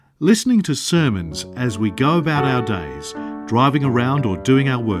Listening to sermons as we go about our days, driving around or doing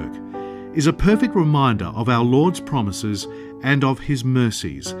our work, is a perfect reminder of our Lord's promises and of His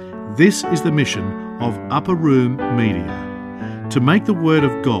mercies. This is the mission of Upper Room Media, to make the Word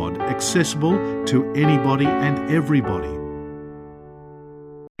of God accessible to anybody and everybody.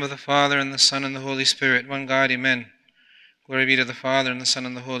 Of the Father, and the Son, and the Holy Spirit, one God, Amen. Glory be to the Father, and the Son,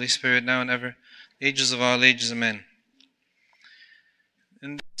 and the Holy Spirit, now and ever, ages of all ages, Amen.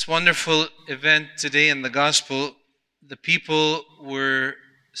 In this wonderful event today in the Gospel, the people were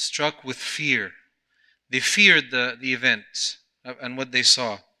struck with fear. They feared the event and what they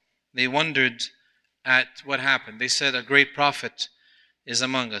saw. They wondered at what happened. They said, a great prophet is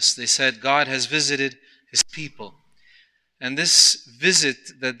among us. They said, God has visited His people. And this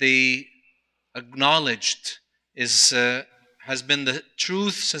visit that they acknowledged has been the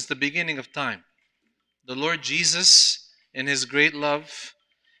truth since the beginning of time. The Lord Jesus, in His great love,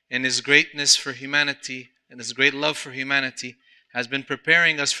 in His greatness for humanity, and His great love for humanity, has been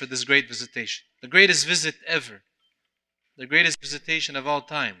preparing us for this great visitation. The greatest visit ever. The greatest visitation of all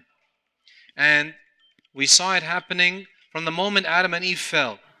time. And we saw it happening from the moment Adam and Eve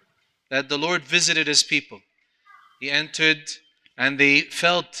fell, that the Lord visited His people. He entered and they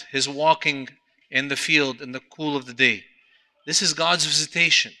felt His walking in the field in the cool of the day. This is God's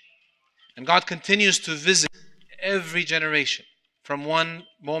visitation. And God continues to visit every generation from one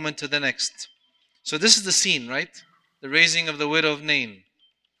moment to the next. So this is the scene, right? The raising of the widow of Nain.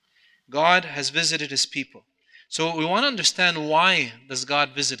 God has visited His people. So we want to understand, why does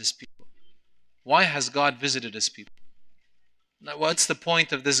God visit His people? Why has God visited His people? Now, what's the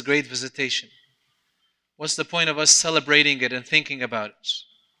point of this great visitation? What's the point of us celebrating it and thinking about it?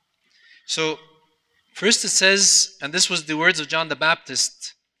 So, first it says, and this was the words of John the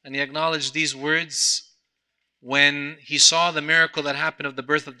Baptist, and he acknowledged these words when he saw the miracle that happened of the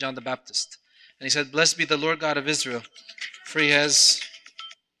birth of John the Baptist. And he said, "Blessed be the Lord God of Israel, for He has..."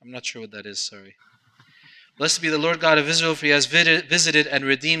 I'm not sure what that is, sorry. "Blessed be the Lord God of Israel, for He has visited and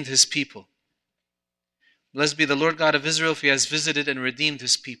redeemed His people." Blessed be the Lord God of Israel, for He has visited and redeemed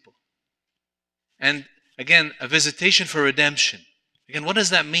His people. And again, a visitation for redemption. Again, what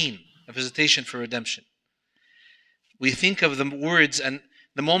does that mean? A visitation for redemption. We think of the words, and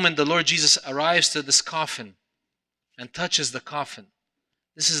the moment the Lord Jesus arrives to this coffin and touches the coffin,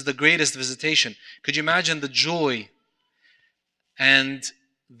 this is the greatest visitation. Could you imagine the joy and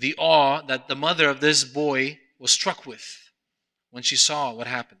the awe that the mother of this boy was struck with when she saw what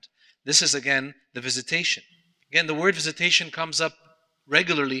happened? This is, again, the visitation. Again, the word visitation comes up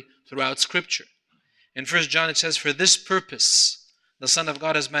regularly throughout Scripture. In 1 John it says, "For this purpose the Son of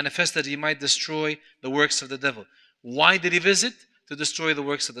God has manifested, He might destroy the works of the devil." Why did He visit? To destroy the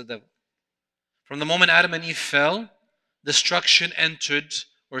works of the devil. From the moment Adam and Eve fell, destruction entered,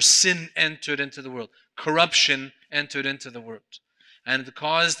 or sin entered into the world. Corruption entered into the world. And it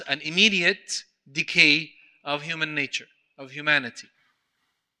caused an immediate decay of human nature, of humanity,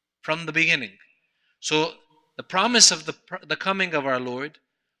 from the beginning. So the promise of the coming of our Lord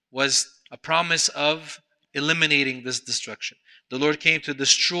was a promise of eliminating this destruction. The Lord came to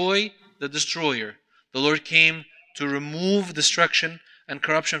destroy the destroyer. The Lord came to remove destruction and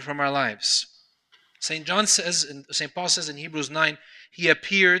corruption from our lives. St. Paul says in Hebrews 9, He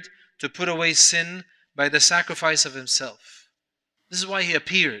appeared to put away sin by the sacrifice of Himself. This is why He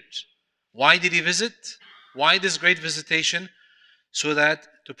appeared. Why did He visit? Why this great visitation? So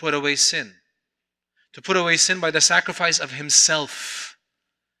that to put away sin. To put away sin by the sacrifice of Himself.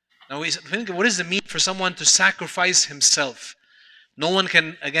 Now we think, what does it mean for someone to sacrifice himself? No one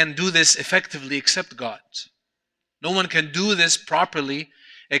can, again, do this effectively except God. No one can do this properly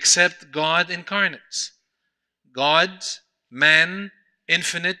except God incarnate. God, man,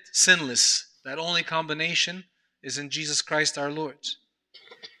 infinite, sinless. That only combination is in Jesus Christ our Lord.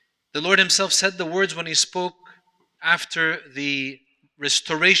 The Lord Himself said the words when He spoke after the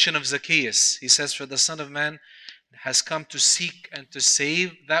restoration of Zacchaeus. He says, "For the Son of Man has come to seek and to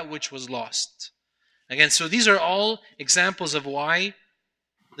save that which was lost." Again, so these are all examples of why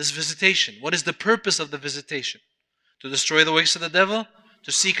this visitation. What is the purpose of the visitation? To destroy the works of the devil,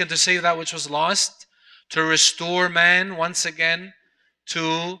 to seek and to save that which was lost, to restore man once again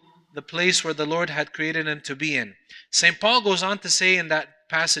to the place where the Lord had created him to be in. St. Paul goes on to say in that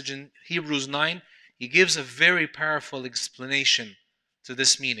passage in Hebrews 9, he gives a very powerful explanation to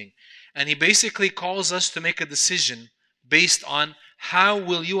this meaning. And he basically calls us to make a decision based on how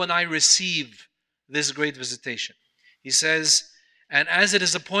will you and I receive this great visitation. He says, "And as it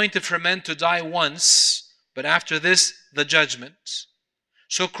is appointed for men to die once, but after this the judgment,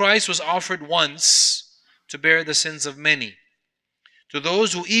 so Christ was offered once to bear the sins of many. To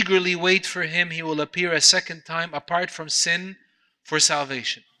those who eagerly wait for him, he will appear a second time apart from sin for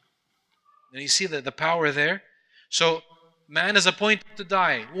salvation. And you see the power there? So, man is appointed to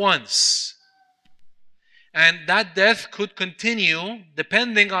die once. And that death could continue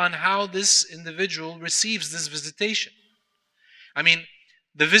depending on how this individual receives this visitation. I mean,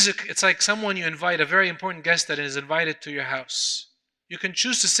 it's like someone you invite, a very important guest that is invited to your house. You can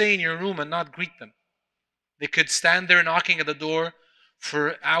choose to stay in your room and not greet them. They could stand there knocking at the door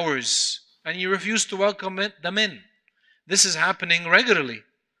for hours, and you refuse to welcome them in. This is happening regularly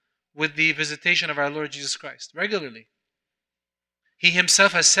with the visitation of our Lord Jesus Christ. Regularly. He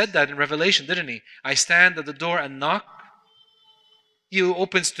himself has said that in Revelation, didn't he? I stand at the door and knock. He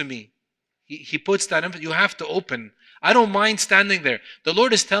opens to me. He puts that emphasis. You have to open. I don't mind standing there. The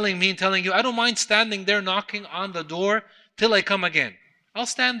Lord is telling me and telling you, I don't mind standing there knocking on the door till I come again. I'll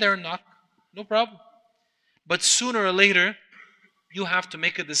stand there and knock. No problem. But sooner or later, you have to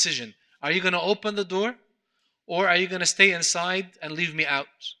make a decision. Are you going to open the door? Or are you going to stay inside and leave me out?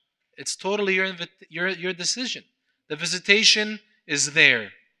 It's totally your decision. The visitation is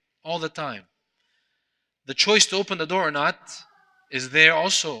there all the time. The choice to open the door or not is there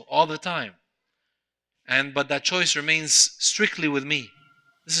also all the time. But that choice remains strictly with me.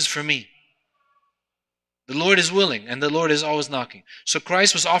 This is for me. The Lord is willing and the Lord is always knocking. So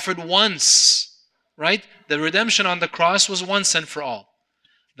Christ was offered once, right? The redemption on the cross was once and for all.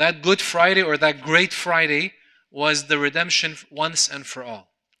 That Good Friday or that Great Friday was the redemption once and for all.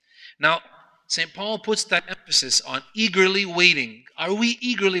 Now, St. Paul puts that emphasis on eagerly waiting. Are we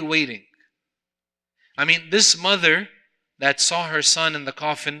eagerly waiting? I mean, this mother that saw her son in the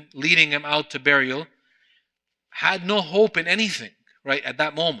coffin, leading him out to burial, had no hope in anything, right, at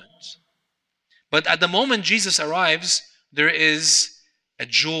that moment. But at the moment Jesus arrives, there is a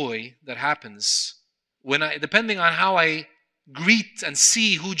joy that happens depending on how I greet and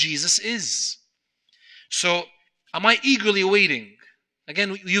see who Jesus is. So, am I eagerly waiting?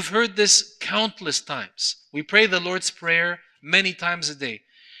 Again, you've heard this countless times. We pray the Lord's Prayer many times a day.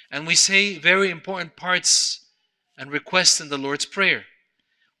 And we say very important parts and requests in the Lord's Prayer.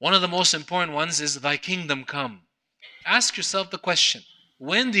 One of the most important ones is, Thy kingdom come. Ask yourself the question,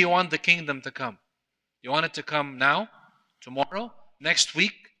 when do you want the kingdom to come? You want it to come now, tomorrow, next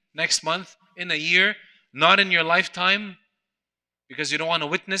week, next month, in a year, not in your lifetime, because you don't want to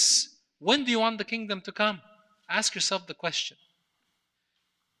witness? When do you want the kingdom to come? Ask yourself the question.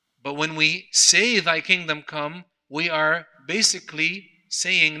 But when we say, Thy kingdom come, we are basically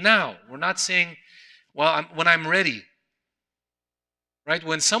saying now. We're not saying, well, when I'm ready. Right?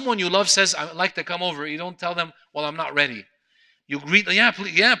 When someone you love says, I'd like to come over, you don't tell them, well, I'm not ready. You greet,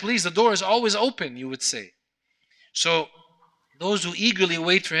 please, the door is always open, you would say. So, those who eagerly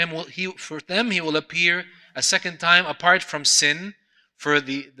wait for him, for them he will appear a second time apart from sin for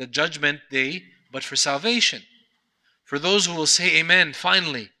the judgment day, but for salvation. For those who will say amen,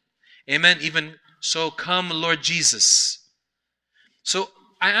 finally. Amen, even so, come Lord Jesus. So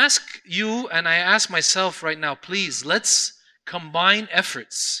I ask you and I ask myself right now, please, let's combine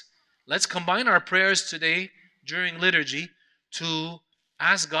efforts. Let's combine our prayers today during liturgy to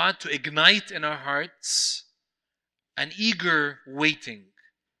ask God to ignite in our hearts an eager waiting,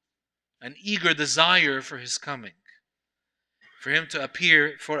 an eager desire for his coming, for him to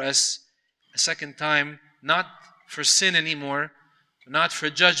appear for us a second time, not for sin anymore, not for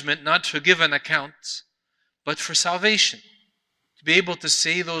judgment, not to give an account, but for salvation. To be able to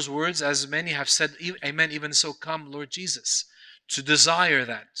say those words, as many have said, amen, even so, come, Lord Jesus. To desire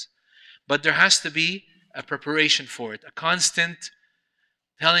that. But there has to be a preparation for it, a constant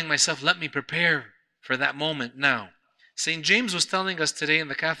telling myself, let me prepare for that moment now. St. James was telling us today in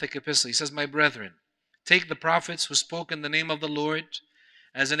the Catholic Epistle, he says, my brethren, take the prophets who spoke in the name of the Lord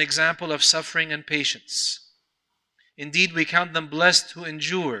as an example of suffering and patience. Indeed, we count them blessed who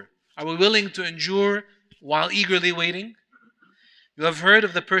endure. Are we willing to endure while eagerly waiting? You have heard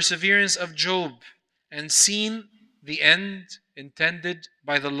of the perseverance of Job and seen the end intended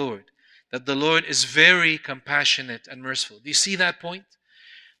by the Lord, that the Lord is very compassionate and merciful. Do you see that point?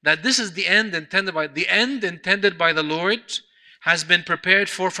 That this is the end intended by the Lord has been prepared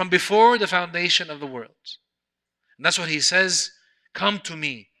for from before the foundation of the world. And that's what he says, come to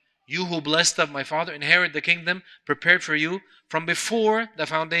me, you who blessed of my Father, inherit the kingdom prepared for you from before the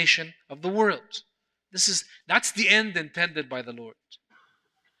foundation of the world. That's the end intended by the Lord.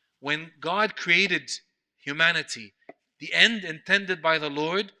 When God created humanity, the end intended by the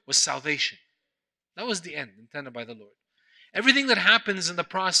Lord was salvation. That was the end intended by the Lord. Everything that happens in the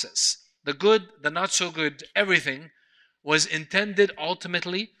process, the good, the not so good, everything was intended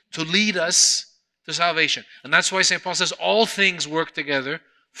ultimately to lead us to to salvation. And that's why St. Paul says all things work together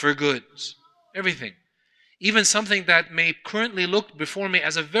for good. Everything. Even something that may currently look before me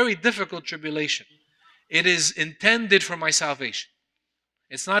as a very difficult tribulation. It is intended for my salvation.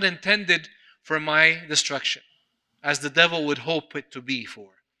 It's not intended for my destruction, as the devil would hope it to be for.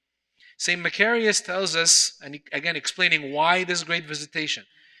 St. Macarius tells us, and again explaining why this great visitation,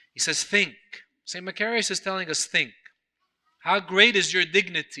 he says, think. St. Macarius is telling us, think. How great is your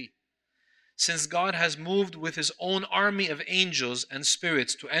dignity, since God has moved with his own army of angels and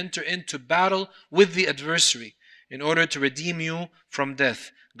spirits to enter into battle with the adversary in order to redeem you from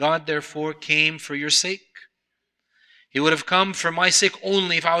death. God therefore came for your sake. He would have come for my sake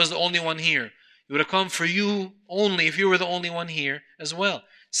only if I was the only one here. He would have come for you only if you were the only one here as well.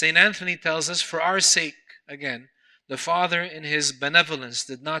 St. Anthony tells us, for our sake, again, the Father in his benevolence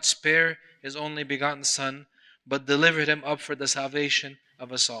did not spare his only begotten Son, but delivered him up for the salvation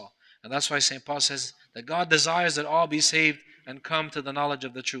of us all. And that's why St. Paul says that God desires that all be saved and come to the knowledge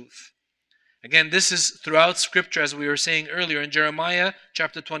of the truth. Again, this is throughout Scripture, as we were saying earlier. In Jeremiah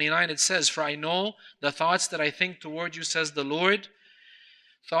chapter 29, it says, for I know the thoughts that I think toward you, says the Lord,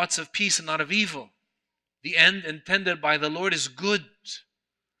 thoughts of peace and not of evil. The end intended by the Lord is good.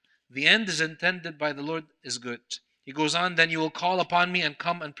 The end is intended by the Lord is good. He goes on, then you will call upon me and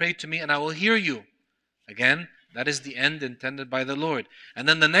come and pray to me, and I will hear you. Again, that is the end intended by the Lord. And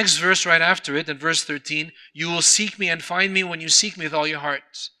then the next verse right after it, in verse 13, you will seek me and find me when you seek me with all your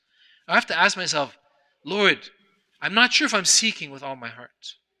heart. I have to ask myself, Lord, I'm not sure if I'm seeking with all my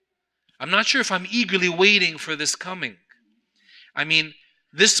heart. I'm not sure if I'm eagerly waiting for this coming. I mean,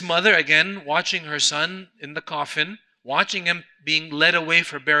 this mother, again, watching her son in the coffin, watching him being led away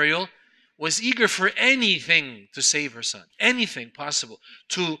for burial, was eager for anything to save her son. Anything possible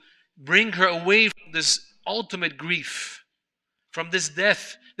to bring her away from this ultimate grief, from this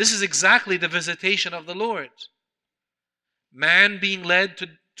death. This is exactly the visitation of the Lord. Man being led to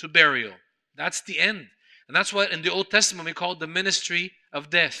burial. That's the end. And that's what in the Old Testament we call the ministry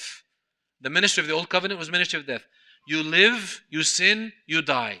of death. The ministry of the Old Covenant was ministry of death. You live, you sin, you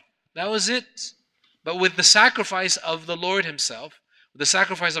die. That was it. But with the sacrifice of the Lord himself, with the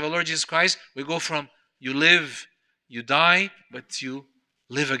sacrifice of our Lord Jesus Christ, we go from you live, you die, but you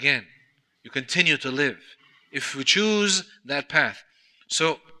live again. You continue to live if we choose that path.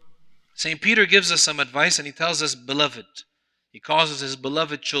 So St. Peter gives us some advice, and he tells us, beloved. He calls us his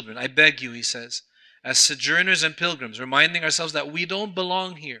beloved children. I beg you, he says, as sojourners and pilgrims, reminding ourselves that we don't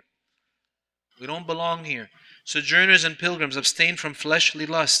belong here. We don't belong here. Sojourners and pilgrims, abstain from fleshly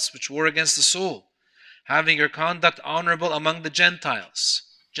lusts which war against the soul, having your conduct honorable among the Gentiles.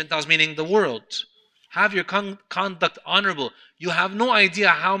 Gentiles meaning the world. Have your conduct honorable. You have no idea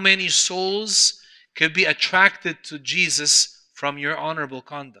how many souls could be attracted to Jesus from your honorable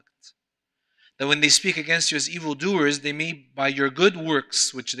conduct. That when they speak against you as evildoers, they may, by your good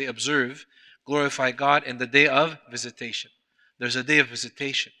works which they observe, glorify God in the day of visitation. There's a day of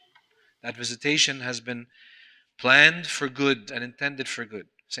visitation. That visitation has been planned for good and intended for good.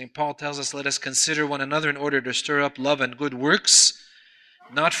 St. Paul tells us, let us consider one another in order to stir up love and good works,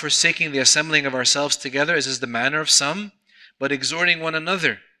 not forsaking the assembling of ourselves together, as is the manner of some, but exhorting one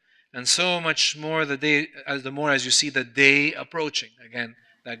another, and so much more the more as you see the day approaching. Again,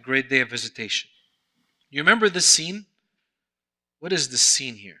 that great day of visitation. You remember this scene? What is this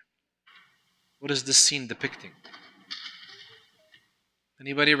scene here? What is this scene depicting?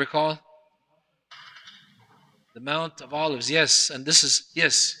 Anybody recall? The Mount of Olives, yes. And this is,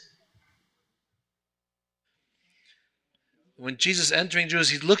 yes. When Jesus entering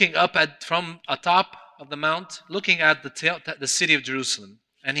Jerusalem, he's looking up from atop of the mount, looking at the city of Jerusalem.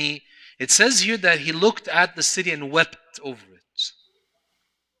 And it says here that he looked at the city and wept over it.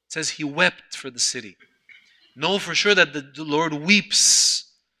 It says he wept for the city. Know for sure that the Lord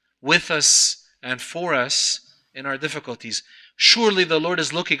weeps with us and for us in our difficulties. Surely the Lord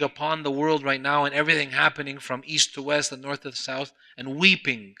is looking upon the world right now and everything happening from east to west and north to south and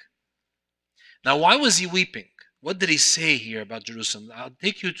weeping. Now, why was he weeping? What did he say here about Jerusalem? I'll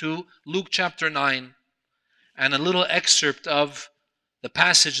take you to Luke chapter 9 and a little excerpt of the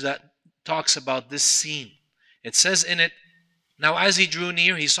passage that talks about this scene. It says in it, now as he drew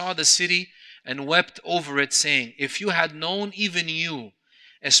near, he saw the city and wept over it, saying, if you had known, even you,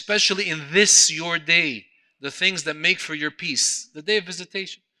 especially in this your day, the things that make for your peace, the day of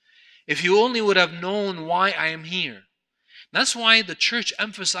visitation. If you only would have known why I am here. That's why the church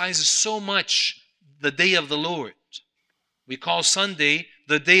emphasizes so much the day of the Lord. We call Sunday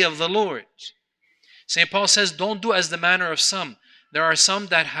the day of the Lord. St. Paul says, don't do as the manner of some. There are some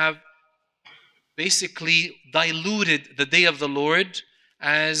that have basically diluted the day of the Lord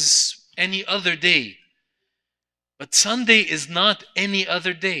as any other day. But Sunday is not any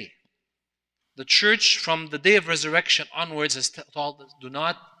other day. The church from the day of resurrection onwards has told us, do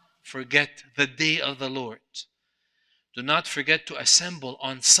not forget the day of the Lord. Do not forget to assemble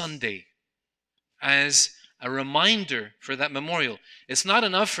on Sunday as a reminder for that memorial. It's not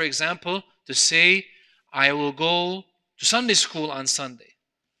enough, for example, to say, I will go to Sunday school on Sunday.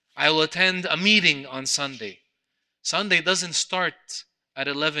 I will attend a meeting on Sunday. Sunday doesn't start at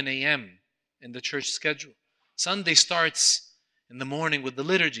 11 a.m. in the church schedule. Sunday starts in the morning with the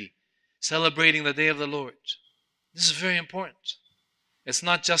liturgy, celebrating the day of the Lord. This is very important. It's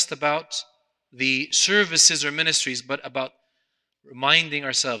not just about the services or ministries, but about reminding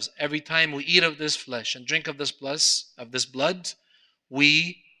ourselves every time we eat of this flesh and drink of this blood,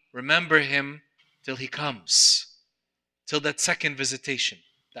 we remember Him till He comes, till that second visitation,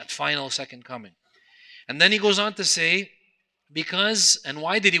 that final second coming. And then he goes on to say, and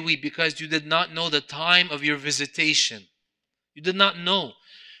why did he weep? Because you did not know the time of your visitation. You did not know.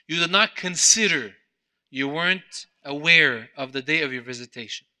 You did not consider. You weren't aware of the day of your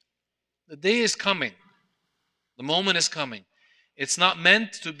visitation. The day is coming. The moment is coming. It's not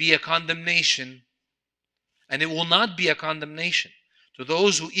meant to be a condemnation, and it will not be a condemnation to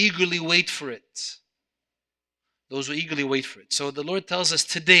those who eagerly wait for it. Those who eagerly wait for it. So the Lord tells us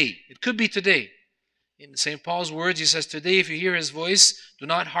today. It could be today. In St. Paul's words, he says, today if you hear His voice, do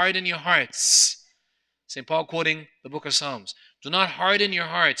not harden your hearts. St. Paul quoting the book of Psalms. Do not harden your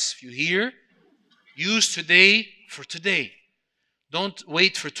hearts. If you hear, use today for today. Don't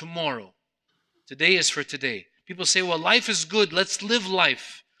wait for tomorrow. Today is for today. People say, well, life is good. Let's live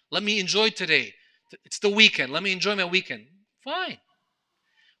life. Let me enjoy today. It's the weekend. Let me enjoy my weekend. Fine.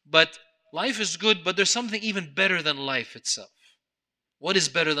 But life is good, but there's something even better than life itself. What is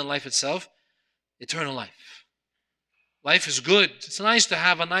better than life itself? Eternal life. Life is good. It's nice to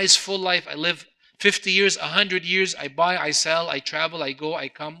have a nice full life. I live 50 years, 100 years. I buy, I sell, I travel, I go, I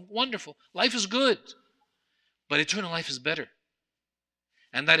come. Wonderful. Life is good. But eternal life is better.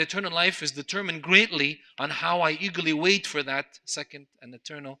 And that eternal life is determined greatly on how I eagerly wait for that second and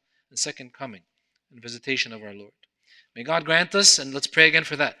eternal and second coming and visitation of our Lord. May God grant us, and let's pray again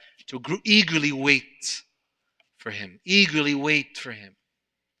for that, to eagerly wait for Him. Eagerly wait for Him.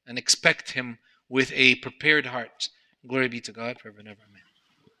 And expect Him with a prepared heart. Glory be to God forever and ever. Amen.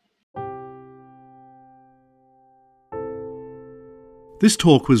 This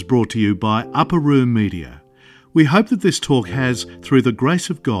talk was brought to you by Upper Room Media. We hope that this talk has, through the grace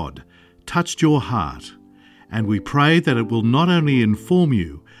of God, touched your heart, and we pray that it will not only inform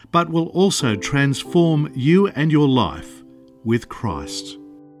you, but will also transform you and your life with Christ.